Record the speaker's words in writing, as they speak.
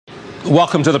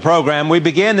Welcome to the program. We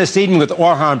begin this evening with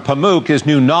Orhan Pamuk. His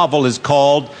new novel is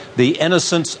called The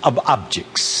Innocence of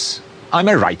Objects. I'm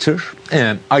a writer.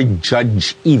 I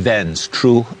judge events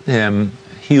through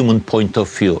human point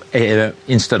of view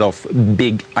instead of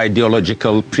big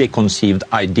ideological preconceived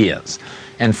ideas.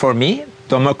 And for me,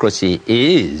 democracy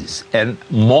is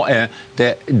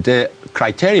the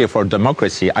criteria for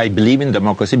democracy. I believe in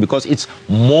democracy because it's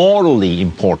morally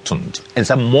important. It's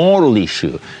a moral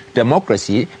issue.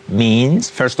 Democracy means,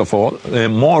 first of all,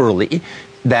 morally,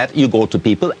 that you go to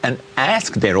people and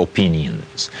ask their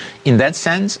opinions. In that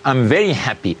sense, I'm very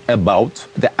happy about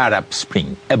the Arab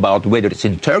Spring, about whether it's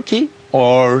in Turkey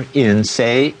or in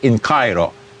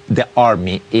Cairo, the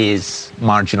army is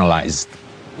marginalized.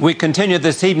 We continue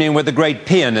this evening with the great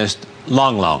pianist,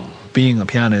 Long Long. Being a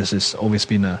pianist has always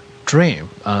been a dream,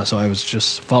 so I was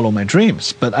just follow my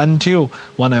dreams. But until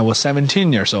when I was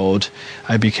 17 years old,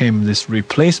 I became this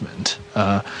replacement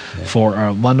for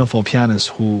a wonderful pianist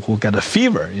who got a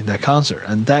fever in that concert.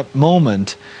 And that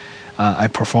moment, I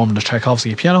performed the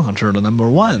Tchaikovsky Piano Concerto No.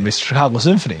 1 with Chicago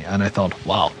Symphony, and I thought,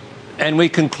 wow. And we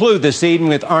conclude this evening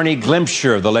with Arnie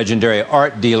Glimsher, the legendary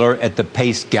art dealer at the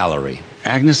Pace Gallery.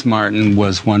 Agnes Martin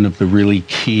was one of the really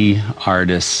key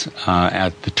artists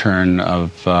at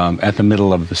the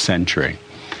middle of the century.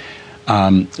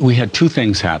 We had two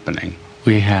things happening.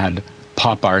 We had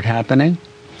pop art happening,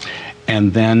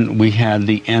 and then we had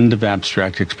the end of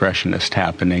abstract expressionist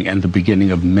happening and the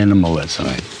beginning of minimalism.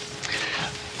 Right.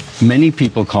 Many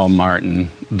people call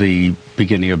Martin the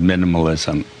beginning of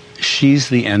minimalism. She's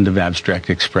the end of abstract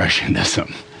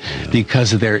expressionism.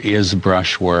 Because there is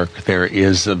brushwork, there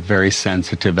is a very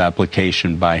sensitive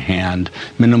application by hand.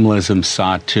 Minimalism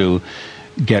sought to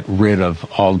get rid of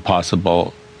all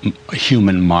possible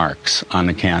human marks on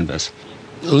a canvas.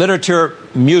 Literature,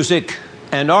 music,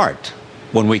 and art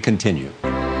when we continue.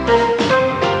 From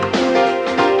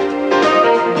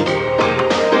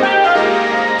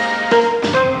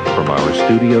our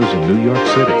studios in New York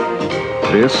City,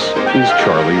 this is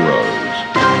Charlie Rose.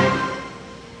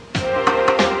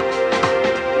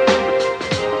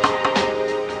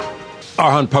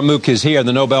 Orhan Pamuk is here,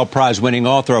 the Nobel Prize-winning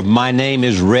author of My Name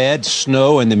is Red,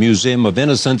 Snow in the Museum of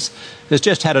Innocence, has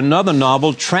just had another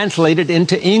novel translated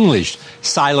into English.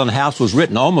 Silent House was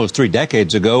written almost 3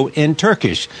 decades ago in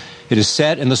Turkish. It is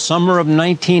set in the summer of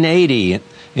 1980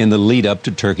 in the lead-up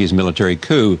to Turkey's military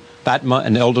coup. Fatma,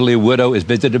 an elderly widow, is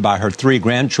visited by her 3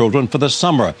 grandchildren for the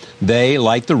summer. They,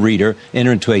 like the reader,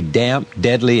 enter into a damp,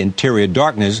 deadly interior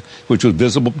darkness, which was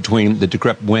visible between the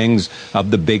decrepit wings of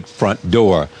the big front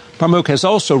door. Pamuk has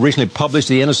also recently published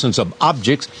The Innocence of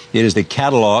Objects. It is the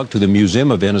catalog to the Museum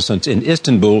of Innocence in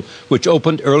Istanbul, which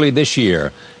opened early this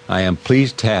year. I am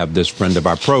pleased to have this friend of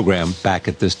our program back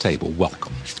at this table.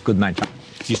 Welcome. Good night, John.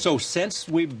 So since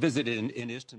we visited in Istanbul...